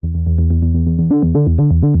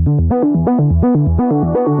Welcome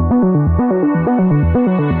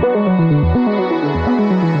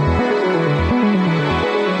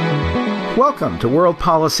to World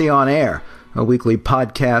Policy on Air, a weekly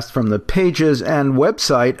podcast from the pages and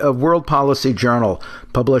website of World Policy Journal,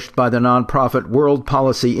 published by the nonprofit World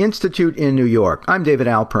Policy Institute in New York. I'm David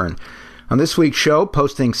Alpern. On this week's show,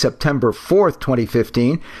 posting September 4th,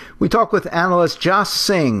 2015, we talk with analyst Jas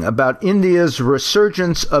Singh about India's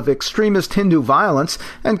resurgence of extremist Hindu violence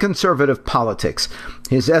and conservative politics.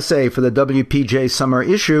 His essay for the WPJ summer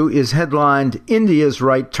issue is headlined, India's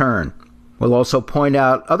Right Turn. We'll also point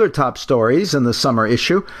out other top stories in the summer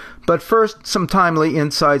issue, but first, some timely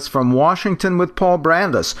insights from Washington with Paul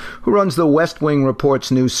Brandus, who runs the West Wing Report's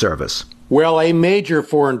news service. Well, a major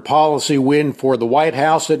foreign policy win for the White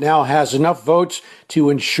House. It now has enough votes to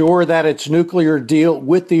ensure that its nuclear deal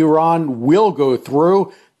with Iran will go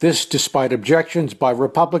through. This despite objections by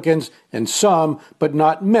Republicans and some, but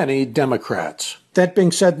not many, Democrats. That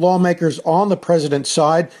being said, lawmakers on the president's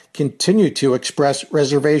side continue to express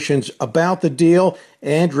reservations about the deal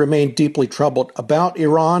and remain deeply troubled about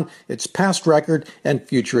Iran, its past record, and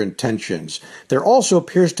future intentions. There also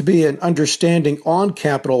appears to be an understanding on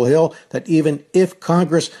Capitol Hill that even if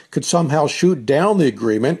Congress could somehow shoot down the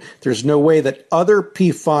agreement, there's no way that other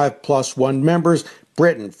P5+1 members,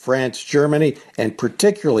 Britain, France, Germany, and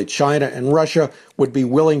particularly China and Russia, would be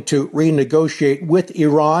willing to renegotiate with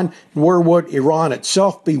Iran, nor would Iran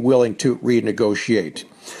itself be willing to renegotiate.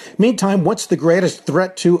 Meantime, what's the greatest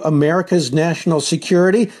threat to America's national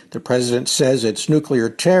security? The president says it's nuclear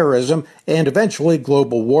terrorism and eventually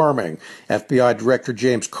global warming. FBI Director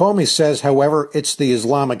James Comey says, however, it's the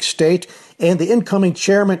Islamic State, and the incoming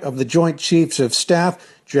chairman of the Joint Chiefs of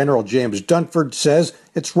Staff, General James Dunford, says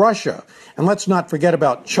it's Russia. And let's not forget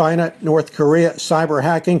about China, North Korea, cyber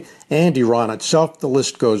hacking, and Iran itself. The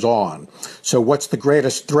list goes on. So what's the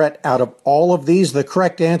greatest threat out of all of these? The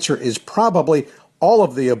correct answer is probably all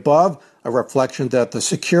of the above, a reflection that the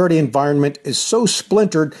security environment is so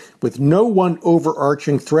splintered with no one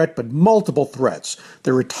overarching threat but multiple threats.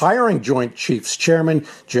 The retiring Joint Chiefs Chairman,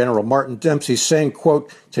 General Martin Dempsey, saying,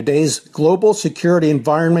 quote, "Today's global security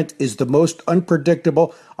environment is the most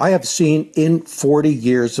unpredictable I have seen in 40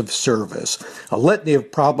 years of service." A litany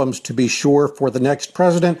of problems, to be sure, for the next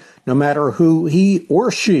president, no matter who he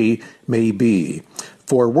or she may be.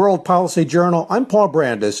 For World Policy Journal, I'm Paul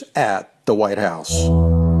Brandus at the White House.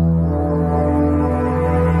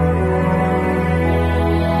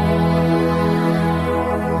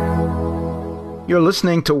 You're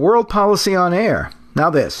listening to World Policy on Air.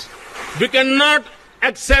 Now this. We cannot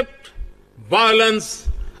accept violence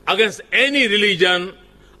against any religion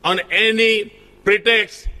on any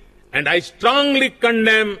pretext, and I strongly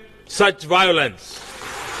condemn such violence.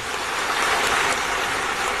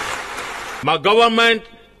 My government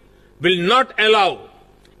will not allow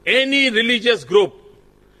any religious group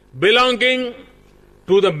belonging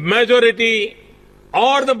to the majority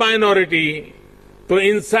or the minority to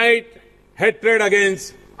incite hatred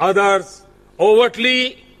against others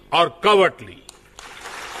overtly or covertly.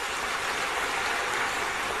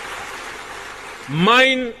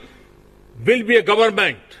 Mine will be a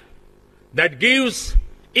government that gives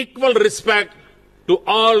equal respect to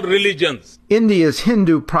all religions. India's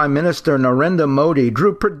Hindu Prime Minister Narendra Modi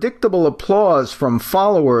drew predictable applause from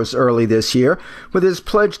followers early this year with his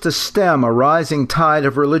pledge to stem a rising tide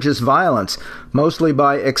of religious violence, mostly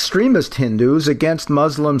by extremist Hindus against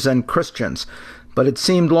Muslims and Christians. But it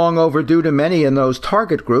seemed long overdue to many in those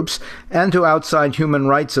target groups and to outside human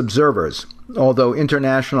rights observers, although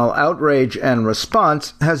international outrage and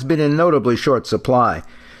response has been in notably short supply.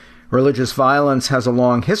 Religious violence has a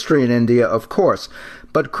long history in India, of course,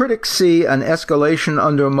 but critics see an escalation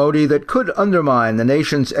under Modi that could undermine the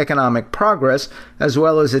nation's economic progress as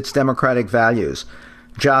well as its democratic values.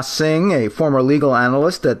 Jas Singh, a former legal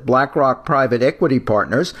analyst at BlackRock Private Equity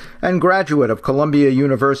Partners and graduate of Columbia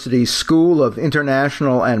University's School of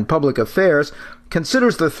International and Public Affairs,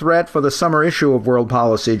 considers the threat for the summer issue of World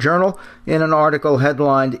Policy Journal in an article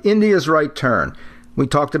headlined, India's Right Turn. We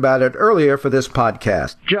talked about it earlier for this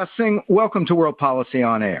podcast. Jas Singh, welcome to World Policy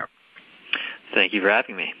on Air. Thank you for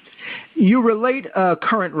having me. You relate a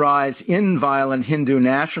current rise in violent Hindu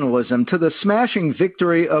nationalism to the smashing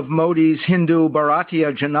victory of Modi's Hindu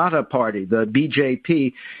Bharatiya Janata Party, the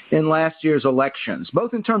BJP, in last year's elections,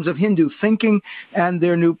 both in terms of Hindu thinking and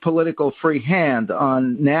their new political free hand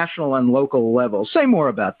on national and local levels. Say more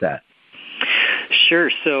about that. Sure.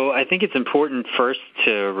 So I think it's important first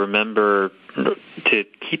to remember to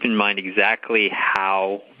keep in mind exactly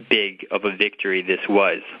how big of a victory this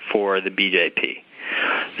was for the BJP.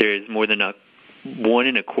 There's more than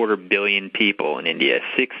 1.25 billion people in India.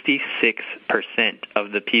 66%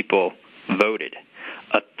 of the people voted.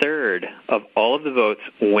 A third of all of the votes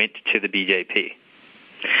went to the BJP.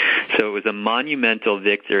 So it was a monumental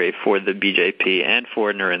victory for the BJP and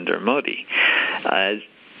for Narendra Modi.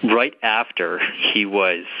 Right after he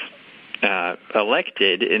was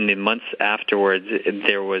elected, in the months afterwards,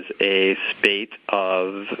 there was a spate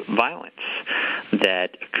of violence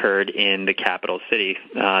that occurred in the capital city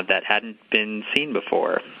that hadn't been seen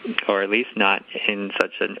before, or at least not in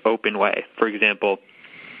such an open way. For example,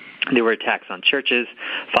 there were attacks on churches,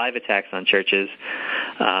 5 attacks on churches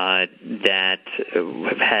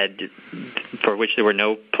for which there were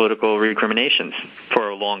no political recriminations for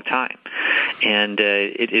a long time. And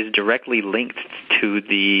it is directly linked to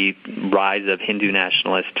the rise of Hindu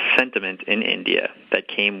nationalist sentiment in India that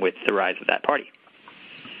came with the rise of that party.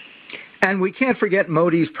 And we can't forget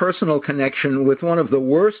Modi's personal connection with one of the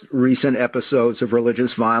worst recent episodes of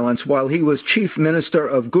religious violence while he was chief minister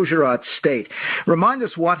of Gujarat state. Remind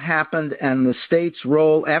us what happened and the state's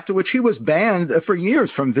role, after which he was banned for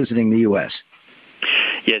years from visiting the U.S.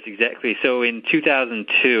 Yes, exactly. So in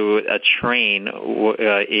 2002, a train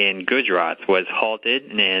in Gujarat was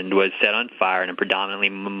halted and was set on fire in a predominantly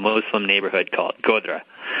Muslim neighborhood called Godhra.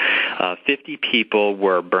 50 people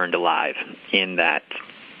were burned alive in that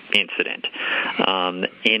incident.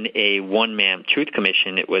 In a one-man truth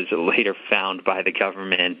commission, it was later found by the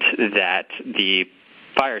government that the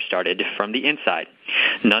fire started from the inside.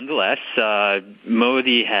 Nonetheless,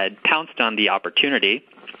 Modi had pounced on the opportunity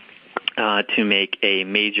to make a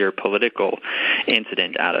major political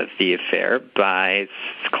incident out of the affair by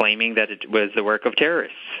claiming that it was the work of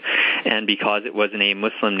terrorists. And because it was in a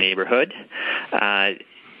Muslim neighborhood,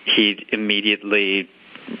 he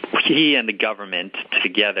and the government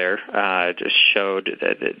together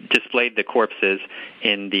displayed the corpses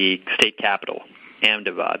in the state capital,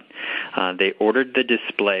 Ahmedabad. They ordered the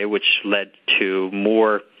display, which led to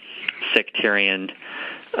more sectarian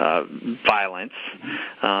violence.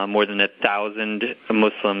 More than 1,000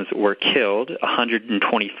 Muslims were killed.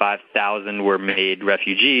 125,000 were made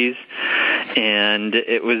refugees. And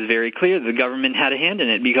it was very clear the government had a hand in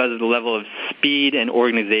it because of the level of speed and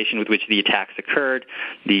organization with which the attacks occurred,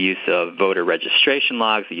 the use of voter registration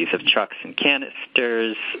logs, the use of trucks and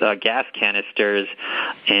canisters, gas canisters,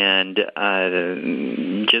 and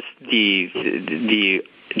just the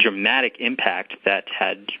dramatic impact that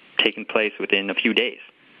had taken place within a few days.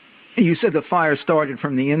 You said the fire started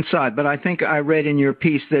from the inside, but I think I read in your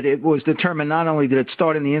piece that it was determined not only that it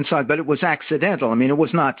started on the inside, but it was accidental. I mean, it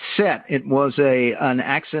was not set. It was an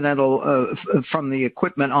accidental from the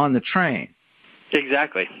equipment on the train.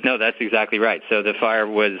 Exactly. No, that's exactly right. So the fire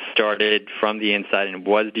was started from the inside and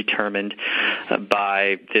was determined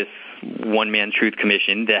by this one-man truth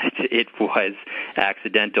commission that it was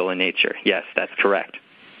accidental in nature. Yes, that's correct.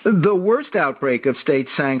 The worst outbreak of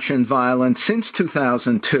state-sanctioned violence since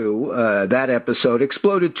 2002, that episode,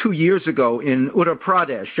 exploded 2 years ago in Uttar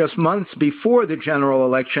Pradesh, just months before the general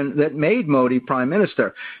election that made Modi prime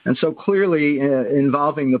minister, and so clearly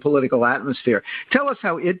involving the political atmosphere. Tell us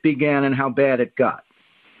how it began and how bad it got.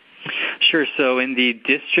 Sure. So in the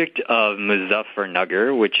district of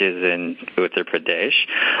Muzaffarnagar, which is in Uttar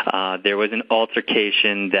Pradesh, there was an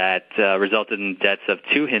altercation that resulted in the deaths of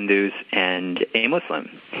 2 Hindus and a Muslim.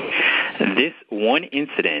 This one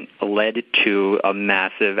incident led to a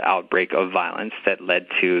massive outbreak of violence that led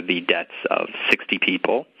to the deaths of 60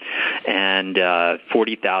 people, and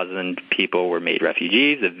 40,000 people were made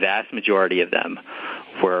refugees. The vast majority of them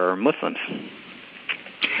were Muslims.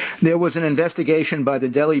 There was an investigation by the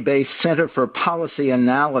Delhi-based Center for Policy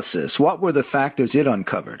Analysis. What were the factors it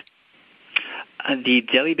uncovered? The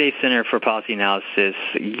Delhi-based Center for Policy Analysis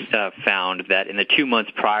found that in the 2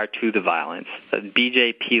 months prior to the violence,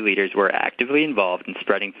 BJP leaders were actively involved in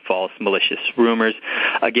spreading false, malicious rumors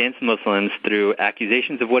against Muslims through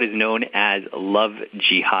accusations of what is known as love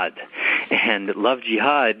jihad. And love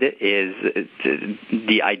jihad is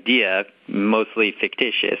the idea, mostly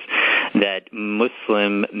fictitious, that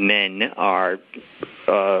Muslim men are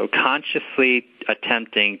consciously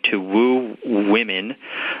attempting to woo women,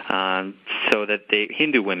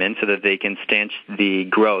 Hindu women, so that they can stanch the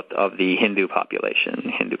growth of the Hindu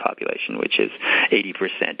population, which is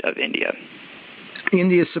 80% of India.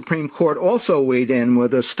 India's Supreme Court also weighed in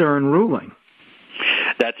with a stern ruling.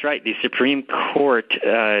 That's right. The Supreme Court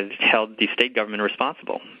held the state government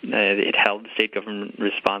responsible. It held the state government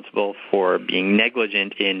responsible for being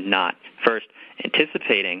negligent in not, first,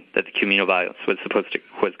 anticipating that the communal violence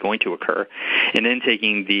was going to occur, and then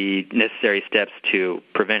taking the necessary steps to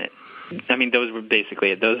prevent it. those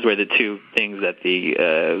were the two things that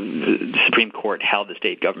the Supreme Court held the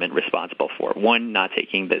state government responsible for. One, not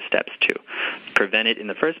taking the steps to prevent it in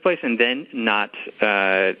the first place, and then not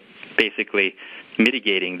basically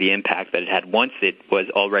mitigating the impact that it had once it was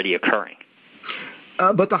already occurring.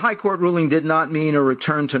 But the High Court ruling did not mean a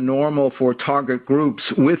return to normal for target groups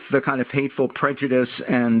with the kind of hateful prejudice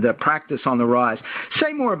and practice on the rise.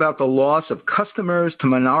 Say more about the loss of customers to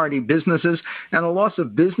minority businesses and the loss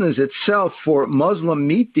of business itself for Muslim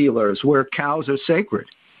meat dealers where cows are sacred.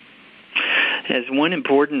 As one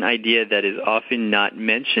important idea that is often not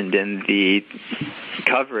mentioned in the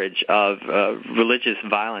coverage of religious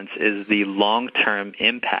violence is the long-term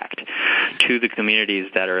impact to the communities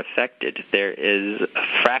that are affected. There is a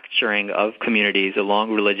fracturing of communities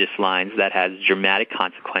along religious lines that has dramatic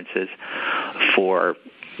consequences for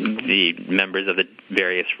the members of the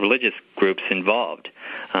various religious groups involved.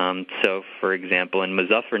 So, for example, in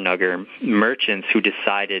Muzaffarnagar, merchants who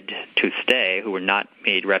decided to stay, who were not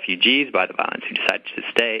made refugees by the violence, who decided to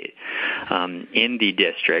stay in the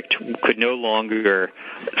district, could no longer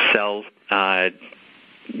sell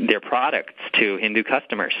their products to Hindu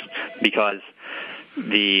customers because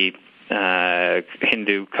the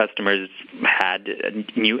Hindu customers had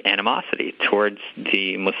a new animosity towards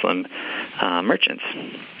the Muslim merchants.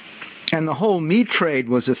 And the whole meat trade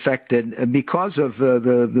was affected because of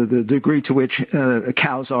the degree to which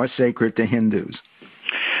cows are sacred to Hindus.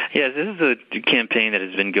 Yes, this is a campaign that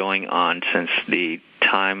has been going on since the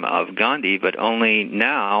time of Gandhi, but only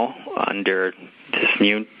now, under this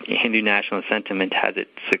new Hindu nationalist sentiment, has it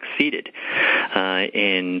succeeded.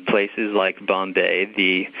 In places like Bombay,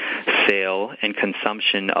 the sale and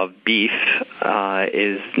consumption of beef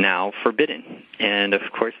is now forbidden. And, of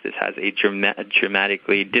course, this has a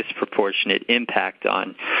dramatically disproportionate impact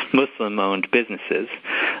on Muslim-owned businesses,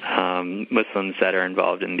 Muslims that are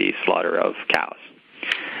involved in the slaughter of cows.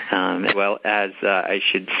 As well as, I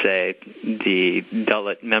should say, the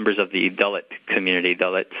Dalit members of the Dalit community.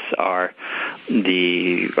 Dalits are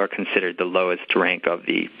considered the lowest rank of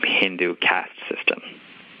the Hindu caste system.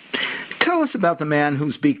 Tell us about the man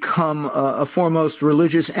who's become a foremost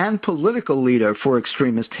religious and political leader for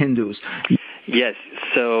extremist Hindus. Yes,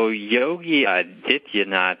 so Yogi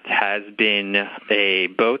Adityanath has been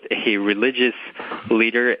both a religious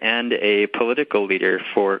leader and a political leader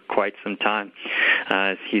for quite some time.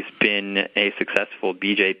 He's been a successful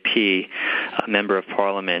BJP member of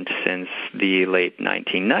parliament since the late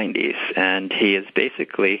 1990s, and he has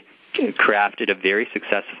basically crafted a very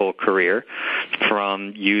successful career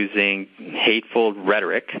from using hateful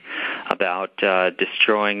rhetoric about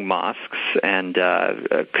destroying mosques and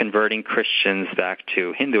converting Christians back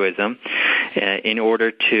to Hinduism in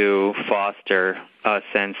order to foster a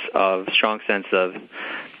strong sense of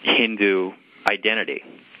Hindu identity.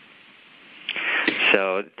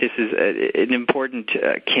 So this is an important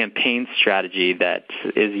campaign strategy that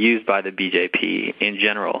is used by the BJP in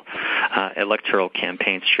general, electoral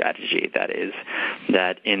campaign strategy,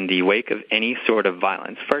 that in the wake of any sort of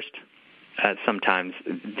violence, first, sometimes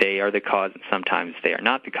they are the cause, and sometimes they are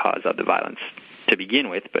not the cause of the violence to begin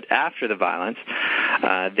with, but after the violence,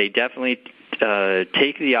 they definitely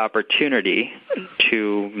take the opportunity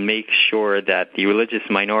to make sure that the religious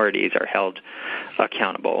minorities are held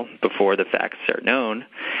accountable before the facts are known,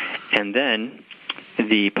 and then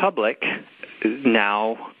the public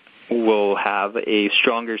now will have a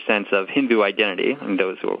stronger sense of Hindu identity, and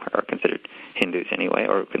those who are considered Hindus anyway,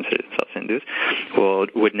 or consider themselves Hindus,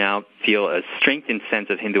 would now feel a strengthened sense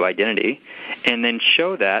of Hindu identity, and then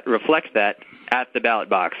reflect that at the ballot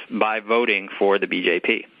box by voting for the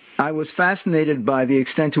BJP. I was fascinated by the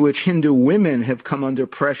extent to which Hindu women have come under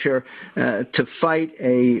pressure to fight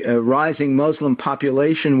a rising Muslim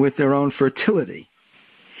population with their own fertility.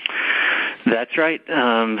 That's right.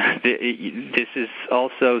 This is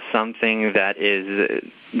also something that is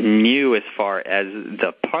new as far as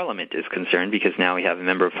the parliament is concerned, because now we have a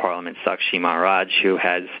member of parliament, Sakshi Maharaj, who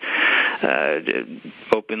has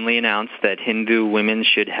openly announced that Hindu women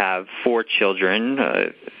should have 4 children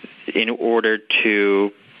in order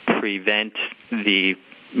to prevent the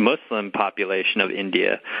Muslim population of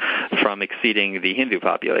India from exceeding the Hindu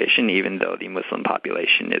population, even though the Muslim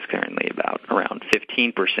population is currently around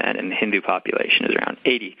 15% and the Hindu population is around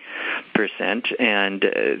 80%. And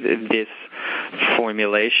this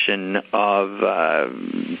formulation of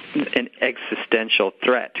an existential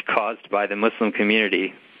threat caused by the Muslim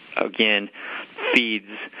community, again, feeds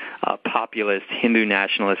a populist Hindu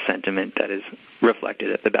nationalist sentiment that is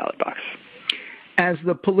reflected at the ballot box. As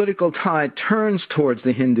the political tide turns towards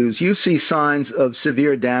the Hindus, you see signs of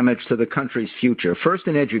severe damage to the country's future. First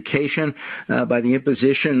in education, by the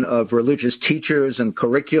imposition of religious teachers and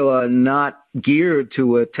curricula not geared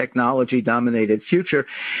to a technology-dominated future,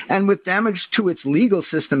 and with damage to its legal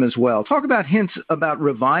system as well. Talk about hints about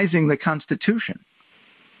revising the Constitution.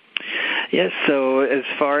 Yes, so as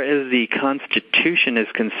far as the Constitution is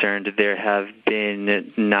concerned, there have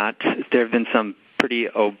been some pretty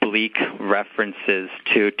oblique references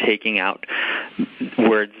to taking out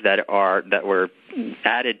words that were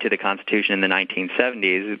added to the Constitution in the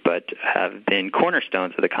 1970s, but have been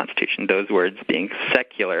cornerstones of the Constitution, those words being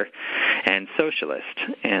secular and socialist.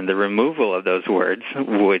 And the removal of those words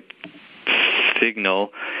would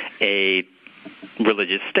signal a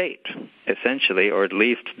religious state, essentially, or at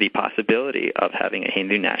least the possibility of having a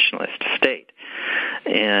Hindu nationalist state.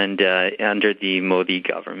 And under the Modi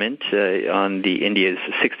government, on the India's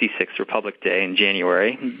 66th Republic Day in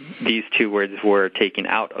January, these two words were taken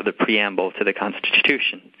out of the preamble to the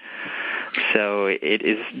Constitution. So it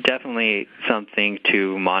is definitely something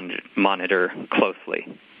to monitor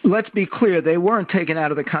closely. Let's be clear, they weren't taken out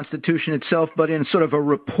of the Constitution itself, but in sort of a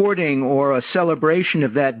reporting or a celebration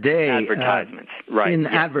of that day. Advertisements, right. In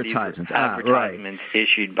yes, advertisements. Advertisements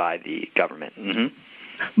issued by the government.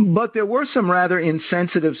 Mm-hmm. But there were some rather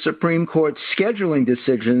insensitive Supreme Court scheduling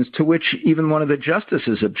decisions to which even one of the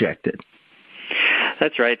justices objected.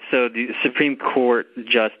 That's right. So the Supreme Court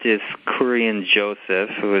Justice Kurian Joseph,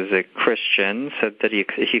 who is a Christian, said that he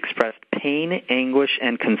expressed pain, anguish,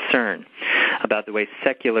 and concern about the way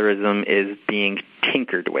secularism is being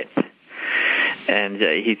tinkered with. And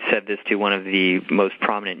he said this to one of the most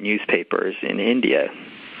prominent newspapers in India.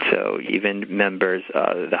 So even members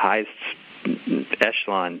of the highest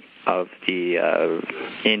echelon of the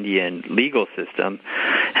Indian legal system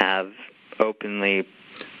have openly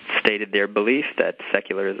stated their belief that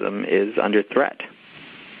secularism is under threat.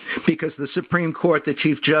 Because the Supreme Court, the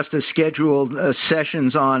Chief Justice, scheduled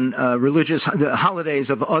sessions on religious holidays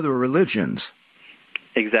of other religions.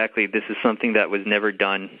 Exactly. This is something that was never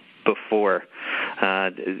done before.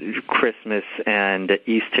 Christmas and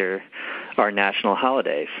Easter are national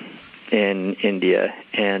holidays in India,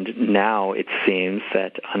 and now it seems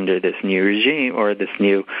that under this new regime, or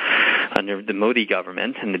under the Modi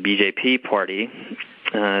government and the BJP party,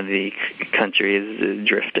 the country is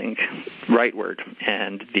drifting rightward,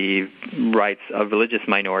 and the rights of religious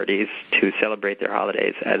minorities to celebrate their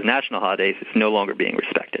holidays as national holidays is no longer being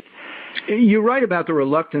respected. You write about the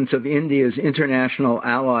reluctance of India's international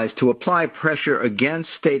allies to apply pressure against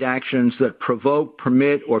state actions that provoke,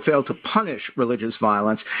 permit, or fail to punish religious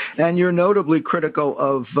violence, and you're notably critical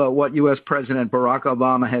of what U.S. President Barack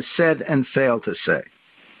Obama has said and failed to say.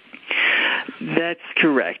 That's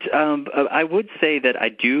correct. I would say that I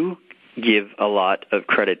do give a lot of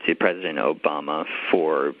credit to President Obama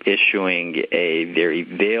for issuing a very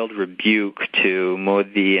veiled rebuke to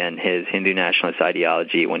Modi and his Hindu nationalist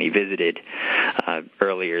ideology when he visited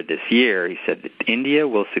earlier this year. He said that India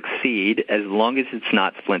will succeed as long as it's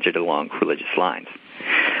not splintered along religious lines.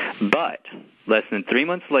 But less than 3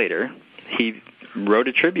 months later, he wrote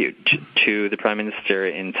a tribute to the Prime Minister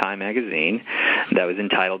in Time magazine that was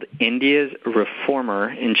entitled India's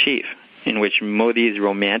Reformer-in-Chief, in which Modi is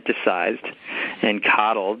romanticized and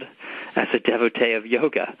coddled as a devotee of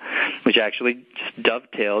yoga, which actually just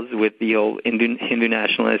dovetails with the old Hindu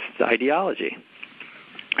nationalist ideology.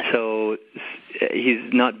 So he's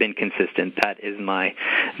not been consistent. That is my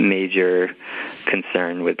major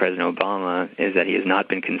concern with President Obama, is that he has not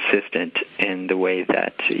been consistent in the way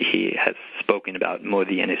that he has spoken about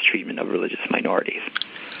Modi and his treatment of religious minorities.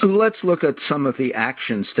 Let's look at some of the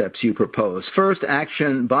action steps you propose. First,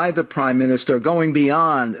 action by the Prime Minister going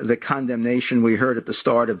beyond the condemnation we heard at the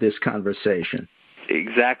start of this conversation.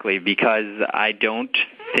 Exactly, because I don't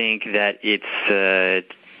think that it's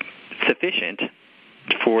sufficient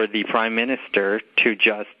for the Prime Minister to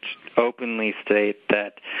just openly state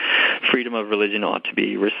that freedom of religion ought to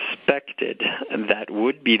be respected. That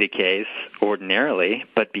would be the case ordinarily,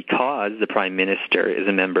 but because the Prime Minister is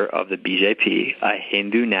a member of the BJP, a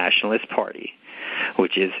Hindu nationalist party,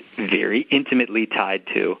 which is very intimately tied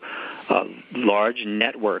to a large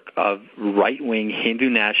network of right-wing Hindu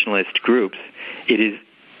nationalist groups, it is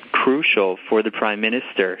crucial for the Prime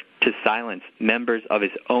Minister to silence members of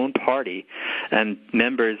his own party and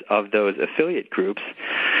members of those affiliate groups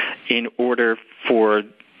in order for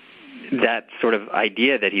that sort of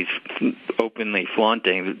idea that he's openly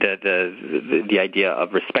flaunting, the idea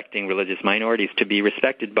of respecting religious minorities, to be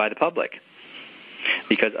respected by the public.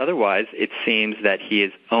 Because otherwise it seems that he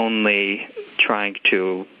is only trying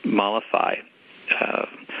to mollify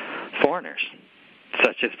foreigners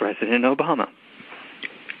such as President Obama.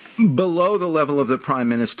 Below the level of the Prime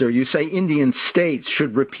Minister, you say Indian states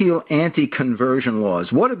should repeal anti-conversion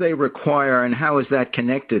laws. What do they require, and how is that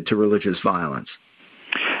connected to religious violence?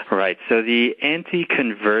 Right. So the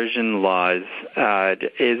anti-conversion laws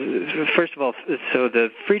is, first of all, so the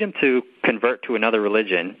freedom to convert to another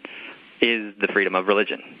religion is the freedom of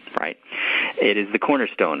religion, right? It is the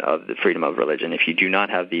cornerstone of the freedom of religion. If you do not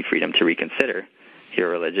have the freedom to reconsider your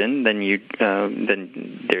religion, then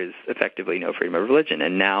then there's effectively no freedom of religion.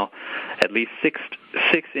 And now, at least six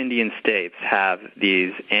Indian states have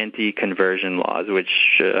these anti-conversion laws, which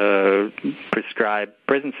prescribe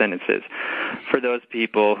prison sentences for those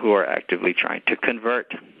people who are actively trying to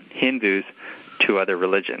convert Hindus to other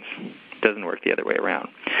religions. It doesn't work the other way around.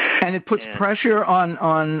 And it puts pressure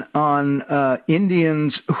on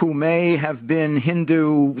Indians who may have been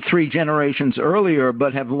Hindu 3 generations earlier,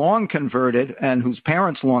 but have long converted, and whose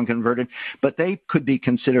parents long converted, but they could be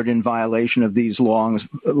considered in violation of these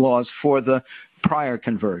laws for the prior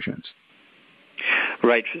conversions.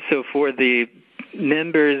 Right. So for the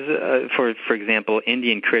members, for example,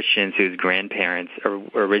 Indian Christians whose grandparents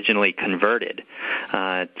originally converted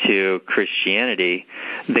to Christianity,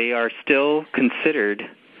 they are still considered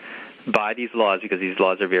by these laws, because these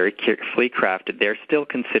laws are very carefully crafted, they're still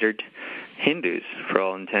considered Hindus for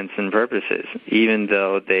all intents and purposes, even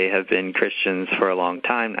though they have been Christians for a long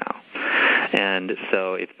time now. And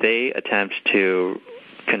so if they attempt to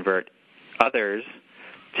convert others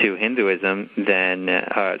to Hinduism, then,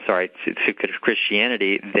 to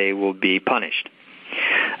Christianity, they will be punished.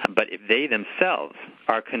 But if they themselves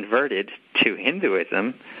are converted to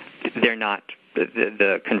Hinduism, they're not,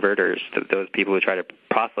 the converters, those people who try to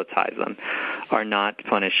proselytize them, are not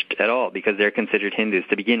punished at all because they're considered Hindus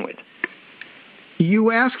to begin with.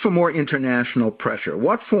 You ask for more international pressure.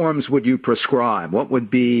 What forms would you prescribe? What would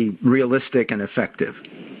be realistic and effective?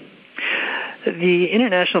 The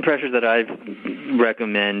international pressure that I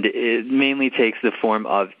recommend, it mainly takes the form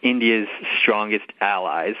of India's strongest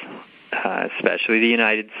allies, especially the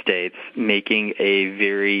United States, making a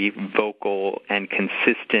very vocal and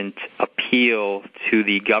consistent appeal to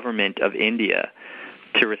the government of India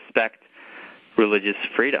to respect religious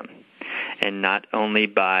freedom. And not only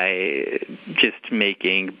by just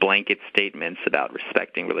making blanket statements about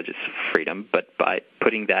respecting religious freedom, but by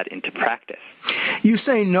putting that into practice. You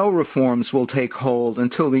say no reforms will take hold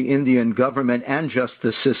until the Indian government and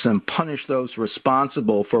justice system punish those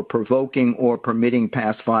responsible for provoking or permitting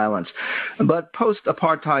past violence. But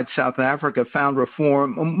post-apartheid South Africa found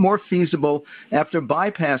reform more feasible after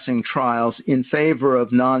bypassing trials in favor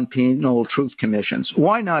of non-penal truth commissions.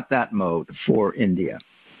 Why not that mode for India?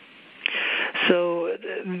 So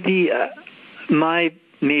my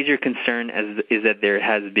major concern is that there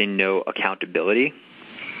has been no accountability.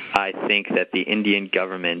 I think that the Indian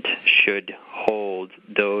government should hold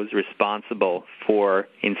those responsible for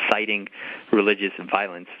inciting religious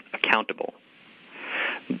violence accountable.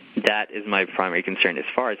 That is my primary concern. As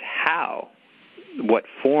far as what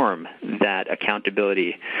form that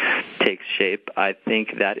accountability takes shape, I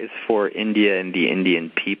think that is for India and the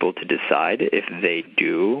Indian people to decide. If they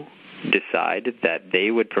do decide that they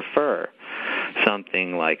would prefer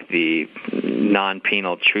something like the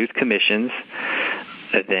non-penal truth commissions,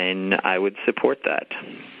 then I would support that.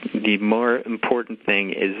 The more important thing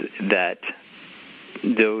is that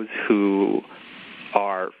those who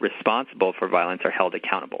are responsible for violence are held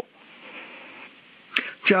accountable.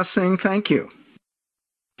 Jas Singh, thank you.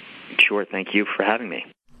 Sure, thank you for having me.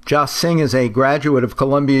 Jas Singh is a graduate of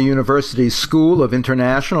Columbia University's School of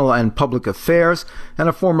International and Public Affairs and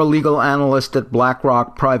a former legal analyst at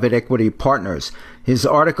BlackRock Private Equity Partners. His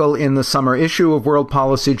article in the summer issue of World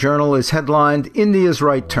Policy Journal is headlined, India's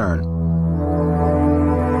Right Turn.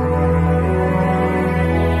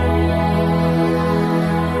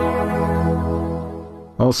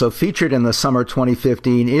 Also featured in the summer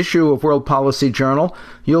 2015 issue of World Policy Journal,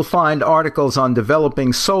 you'll find articles on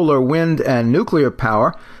developing solar, wind, and nuclear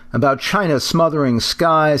power, about China smothering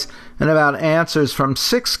skies, and about answers from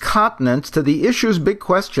 6 continents to the issue's big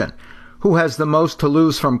question: who has the most to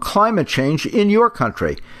lose from climate change in your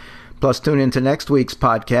country? Plus, tune into next week's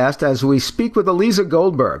podcast as we speak with Eliza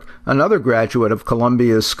Goldberg, another graduate of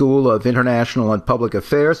Columbia's School of International and Public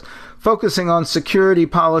Affairs, focusing on security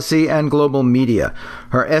policy and global media.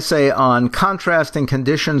 Her essay on contrasting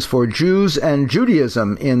conditions for Jews and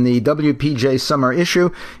Judaism in the WPJ summer issue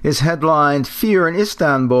is headlined Fear in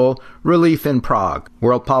Istanbul, Relief in Prague.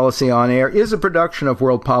 World Policy On Air is a production of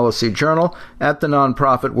World Policy Journal at the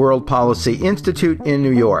nonprofit World Policy Institute in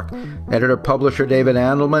New York. Editor-publisher David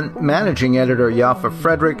Andelman, managing editor Yaffa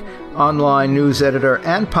Frederick, online news editor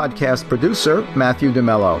and podcast producer Matthew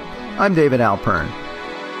DeMello. I'm David Alpern.